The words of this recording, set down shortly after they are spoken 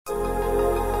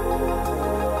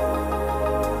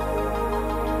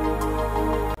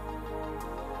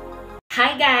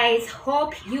guys,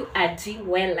 hope you are doing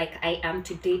well like I am.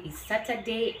 Today is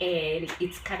Saturday and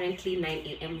it's currently 9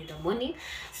 a.m. in the morning.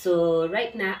 So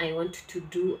right now I want to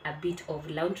do a bit of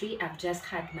laundry. I've just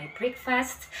had my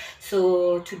breakfast,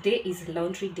 so today is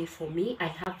laundry day for me.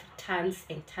 I have tons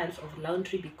and tons of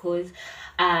laundry because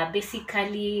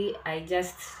basically I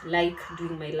just like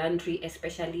doing my laundry,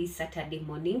 especially Saturday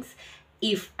mornings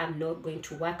if I'm not going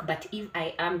to work. But if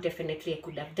I am, definitely I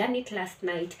could have done it last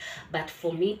night, but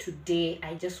for me today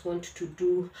I just want to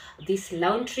do this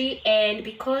laundry. And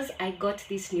because I got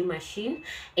this new machine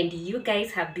and you guys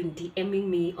have been DMing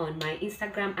me on my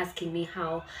Instagram asking me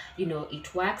how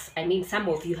it works, I mean some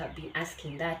of you have been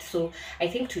asking that, so I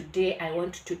think today I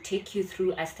want to take you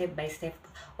through a step by step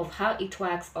of how it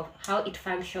works, of how it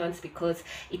functions, because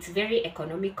it's very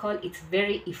economical, it's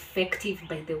very effective,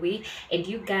 by the way. And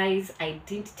you guys, I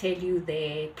didn't tell you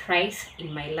the price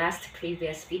in my last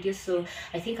previous video, so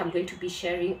I think I'm going to be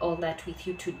sharing all that with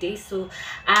you today. So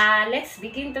let's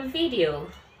begin the video.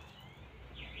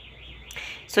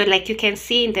 So like you can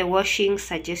see in the washing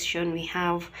suggestion, we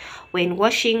have, when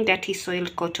washing dirty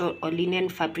soiled cotton or linen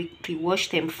fabric, pre-wash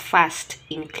them first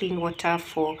in clean water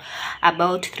for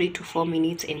about 3 to 4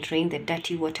 minutes and drain the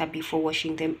dirty water before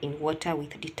washing them in water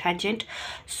with detergent,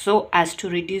 so as to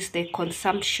reduce the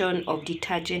consumption of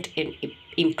detergent and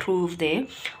improve the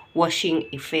washing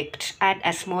effect. Add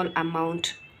a small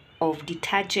amount of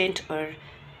detergent or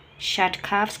shirt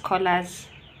cuffs, collars,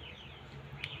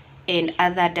 and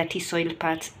other dirty soil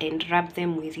parts and rub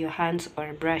them with your hands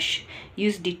or brush.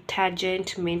 Use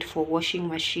detergent meant for washing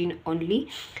machine only.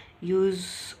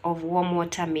 Use of warm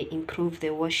water may improve the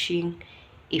washing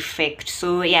effect.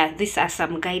 So yeah, these are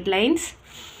some guidelines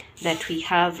that we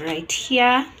have right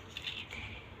here,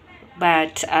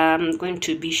 but I'm going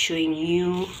to be showing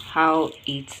you how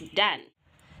it's done.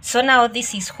 So now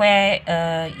this is where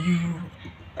you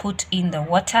put in the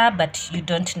water, but you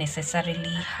don't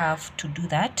necessarily have to do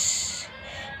that,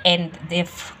 and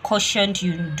they've cautioned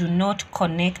you do not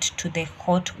connect to the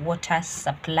hot water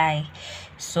supply.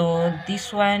 So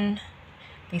this one,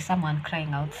 there's someone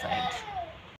crying outside.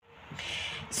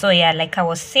 So yeah, like I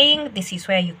was saying, this is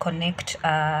where you connect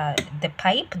the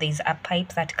pipe. There's a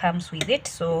pipe that comes with it.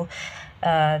 So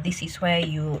this is where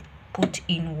you put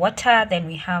in water. Then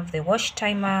we have the wash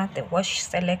timer, the wash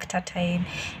selector time,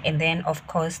 and then of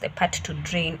course the part to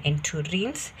drain and to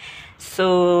rinse.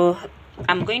 So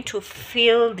I'm going to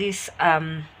fill this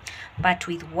part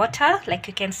with water. Like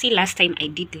you can see, last time I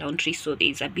did laundry, so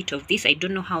there's a bit of this. I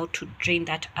don't know how to drain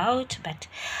that out, but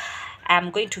I'm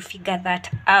going to figure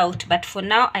that out. But for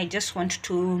now, I just want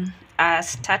to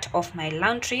start off my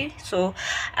laundry. So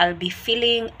I'll be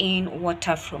filling in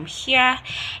water from here,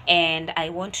 and I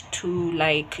want to,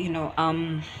 like,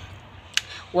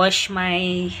 wash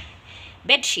my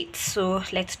bed sheets. So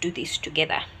let's do this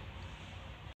together.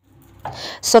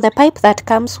 So the pipe that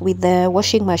comes with the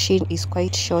washing machine is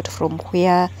quite short from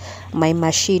where my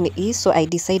machine is, so I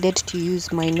decided to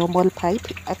use my normal pipe.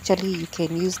 Actually, you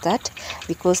can use that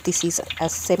because this is a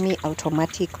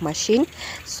semi-automatic machine.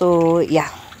 So yeah.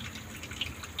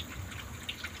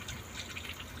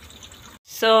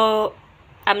 So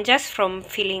I'm just from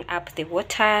filling up the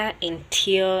water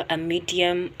until a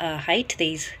medium height. There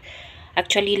is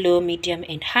actually low, medium,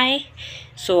 and high,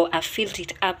 so I filled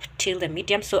it up till the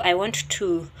medium. So I want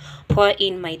to pour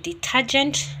in my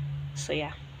detergent. So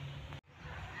yeah,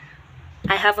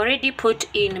 I have already put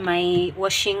in my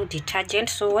washing detergent.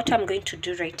 So what I'm going to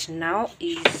do right now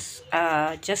is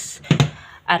just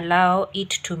allow it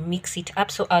to mix it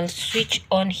up. So I'll switch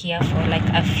on here for like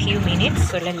a few minutes.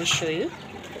 So let me show you.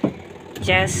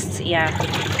 Just, yeah,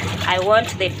 I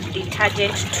want the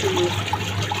detergent to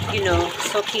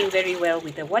soak in very well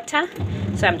with the water.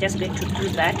 So I'm just going to do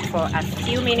that for a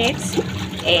few minutes,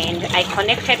 and I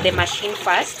connected the machine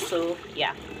first. So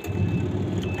yeah,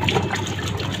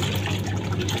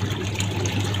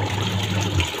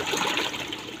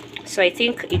 so I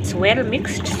think it's well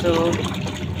mixed. So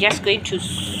just going to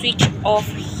switch off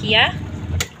here,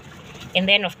 and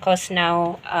then of course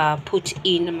now put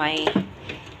in my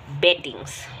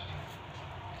beddings.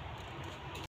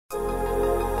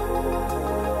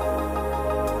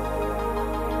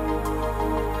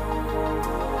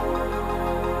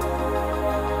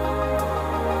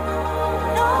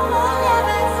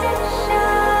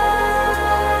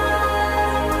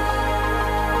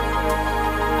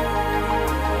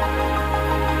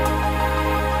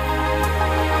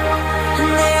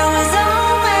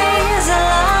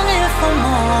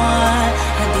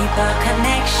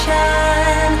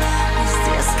 Connection is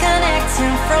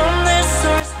disconnecting from the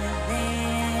source within.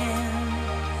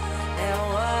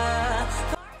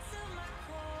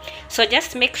 So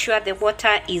just make sure the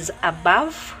water is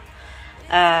above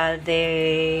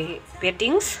the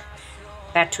beddings.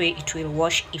 That way it will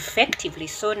wash effectively.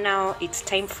 So now it's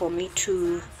time for me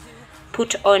to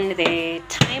put on the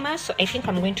timer. So I think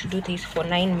I'm going to do this for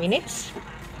 9 minutes.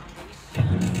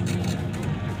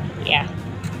 Yeah.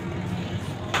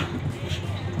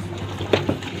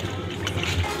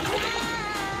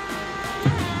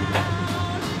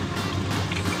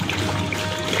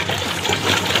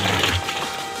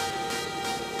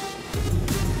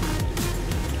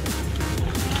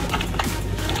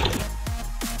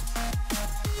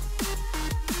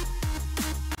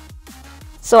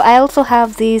 So I also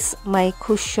have these my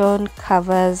cushion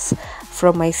covers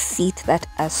from my seat that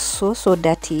are so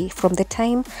dirty. From the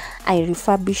time I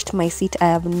refurbished my seat, I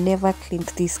have never cleaned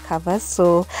these covers.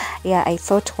 So yeah, I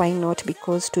thought why not,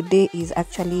 because today is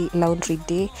actually laundry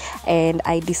day and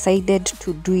I decided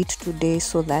to do it today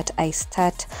so that I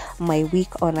start my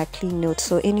week on a clean note.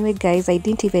 So anyway guys, I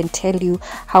didn't even tell you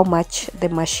how much the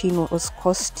machine was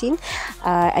costing.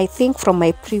 I think from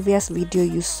my previous video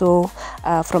you saw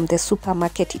from the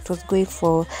supermarket it was going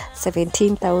for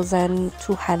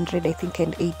 17,200 I think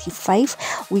and 85,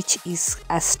 which is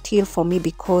a steal for me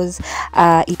because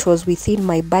it was within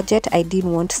my budget. I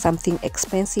didn't want something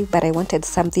expensive, but I wanted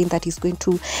something that is going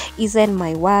to ease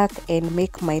my work and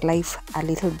make my life a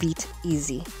little bit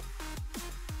easy.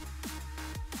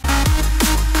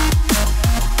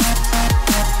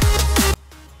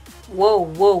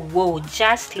 Whoa,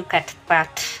 just look at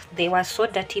that. They were so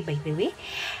dirty, by the way.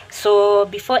 So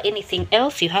before anything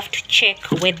else, you have to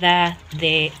check whether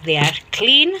they are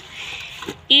clean.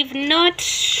 If not,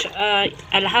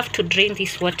 I'll have to drain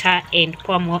this water and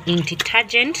pour more in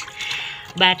detergent,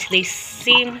 but they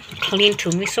seem clean to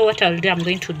me. So what I'll do, I'm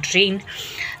going to drain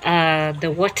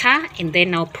the water and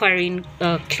then I'll pour in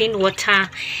clean water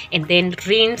and then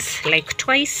rinse like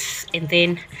twice, and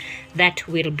then that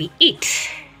will be it.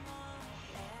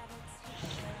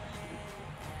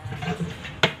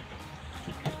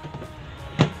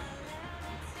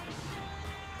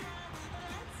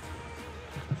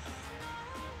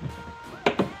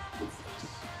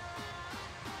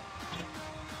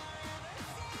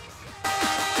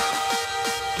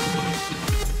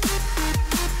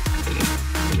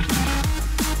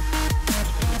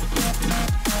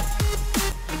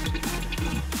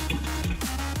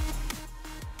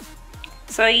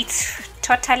 So it's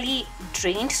totally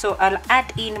drained, so I'll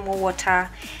add in more water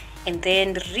and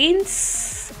then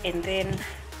rinse, and then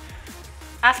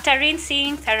after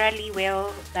rinsing thoroughly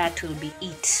well, that will be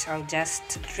it. I'll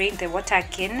just drain the water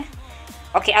again.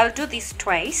 Okay, I'll do this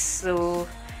twice. So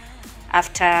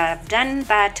after I've done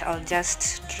that, I'll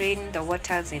just drain the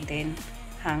waters and then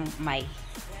hang my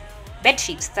bed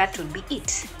sheets. That will be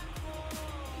it.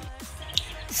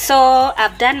 So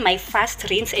I've done my first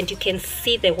rinse and you can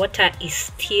see the water is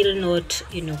still not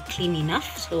clean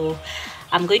enough. So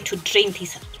I'm going to drain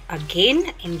this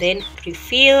again and then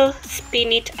refill,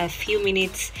 spin it a few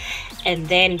minutes and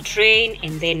then drain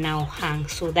and then now hang.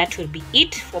 So that will be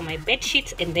it for my bed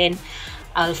sheets, and then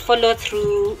I'll follow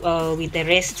through with the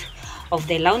rest of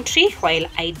the laundry while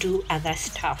I do other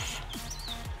stuff.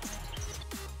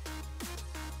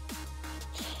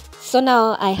 So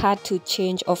now I had to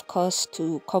change, of course,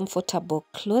 to comfortable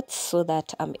clothes so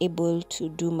that I'm able to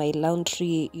do my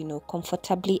laundry,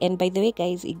 comfortably. And by the way,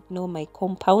 guys, ignore my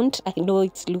compound. I know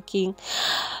it's looking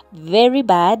very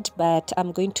bad, but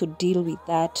I'm going to deal with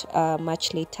that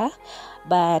much later.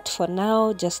 But for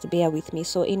now, just bear with me.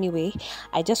 So anyway,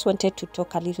 I just wanted to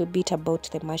talk a little bit about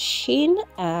the machine.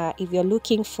 If you're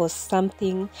looking for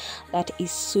something that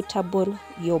is suitable for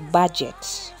your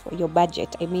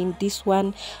budget, I mean, this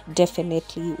one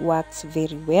definitely works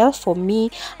very well for me.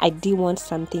 I didn't want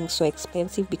something so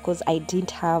expensive because I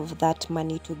didn't have that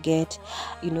money to get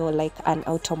like an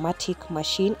automatic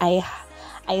machine.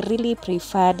 I really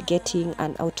preferred getting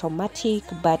an automatic,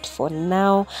 but for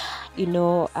now,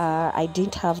 I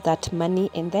didn't have that money.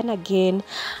 And then again,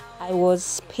 I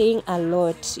was paying a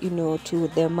lot, to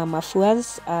the mama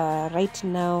fuas. Right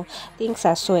now, things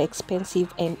are so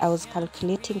expensive, and I was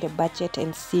calculating the budget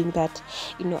and seeing that,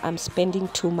 I'm spending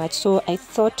too much. So I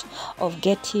thought of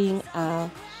getting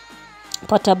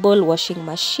portable washing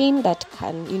machine that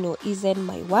can ease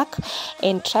my work.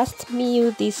 And trust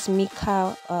me, this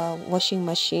MIKA washing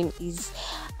machine is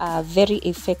very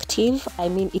effective. I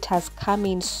mean, it has come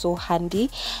in so handy,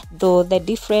 though the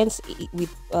difference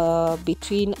with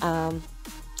between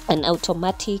an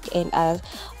automatic and a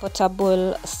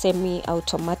portable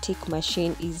semi-automatic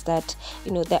machine is that,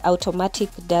 you know, the automatic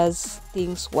does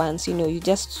things once, you know, you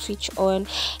just switch on,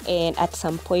 and at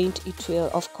some point it will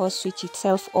of course switch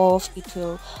itself off. It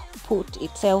will put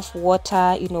itself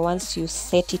water, you know, once you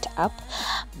set it up.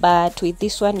 But with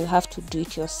this one you have to do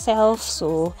it yourself.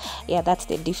 So yeah, that's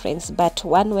the difference. But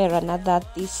one way or another,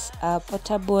 this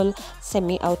portable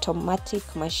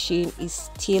semi-automatic machine is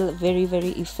still very, very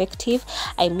effective.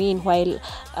 I mean, while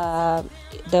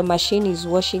the machine is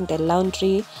washing the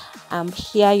laundry, I'm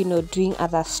here, you know, doing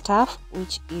other stuff,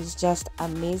 which is just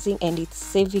amazing, and it's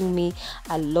saving me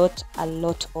a lot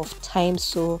of time.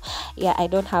 So yeah, I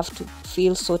don't have to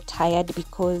feel so tired,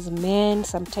 because man,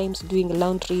 sometimes doing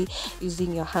laundry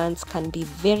using your hands can be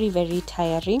very, very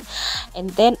tiring. And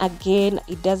then again,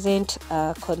 it doesn't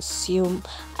consume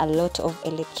a lot of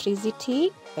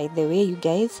electricity, by the way, you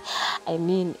guys. I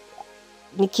mean,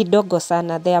 ni kidogo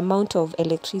sana. The amount of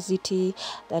electricity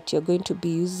that you're going to be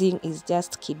using is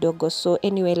just kidogo. So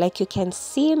anyway, like you can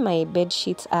see, my bed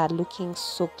sheets are looking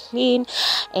so clean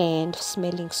and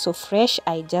smelling so fresh.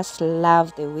 I just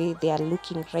love the way they are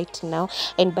looking right now.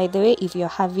 And by the way, if you're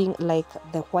having like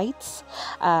the whites,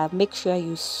 make sure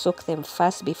you soak them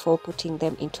first before putting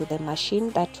them into the machine.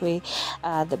 That way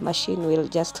the machine will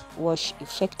just wash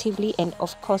effectively. And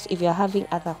of course, if you're having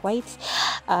other whites,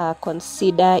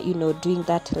 consider, you know, doing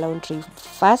that laundry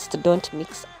first. Don't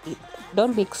mix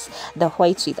the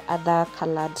whites with other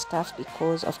colored stuff,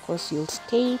 because of course you'll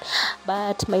stain.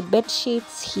 But my bed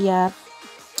sheets here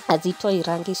hazitoi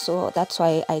rangi, so that's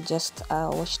why I just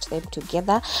washed them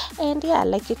together. And yeah,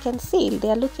 like you can see, they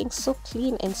are looking so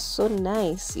clean and so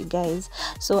nice, you guys.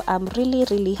 So I'm really,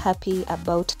 really happy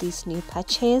about this new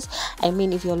purchase. I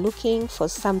mean, if you're looking for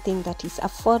something that is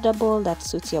affordable, that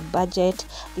suits your budget,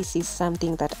 this is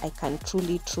something that I can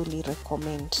truly, truly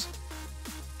recommend.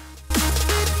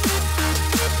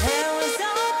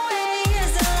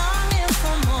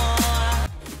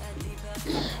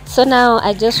 So now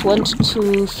I just want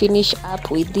to finish up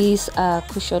with these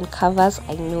cushion covers.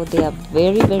 I know they are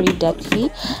very, very dirty.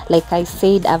 Like I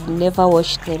said, I've never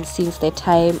washed them since the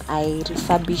time I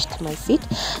refurbished my seat.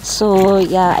 So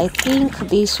yeah, I think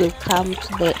this will come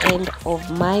to the end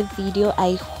of my video.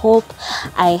 I hope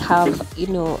I have, you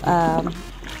know,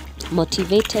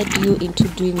 motivated you into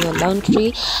doing your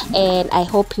laundry, and I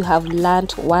hope you have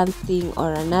learned one thing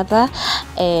or another.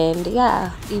 And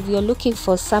yeah, if you're looking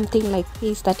for something like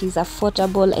this that is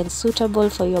affordable and suitable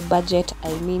for your budget,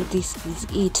 I mean, this is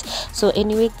it. So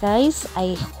anyway, guys,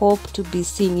 I hope to be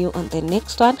seeing you on the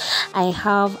next one. I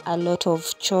have a lot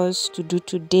of chores to do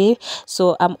today,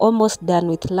 so I'm almost done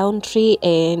with laundry,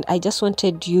 and I just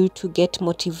wanted you to get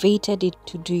motivated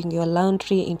into doing your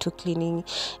laundry, into cleaning,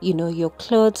 you know, your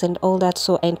clothes and all that.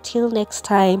 So until next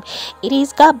time, it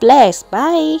is God bless.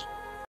 Bye.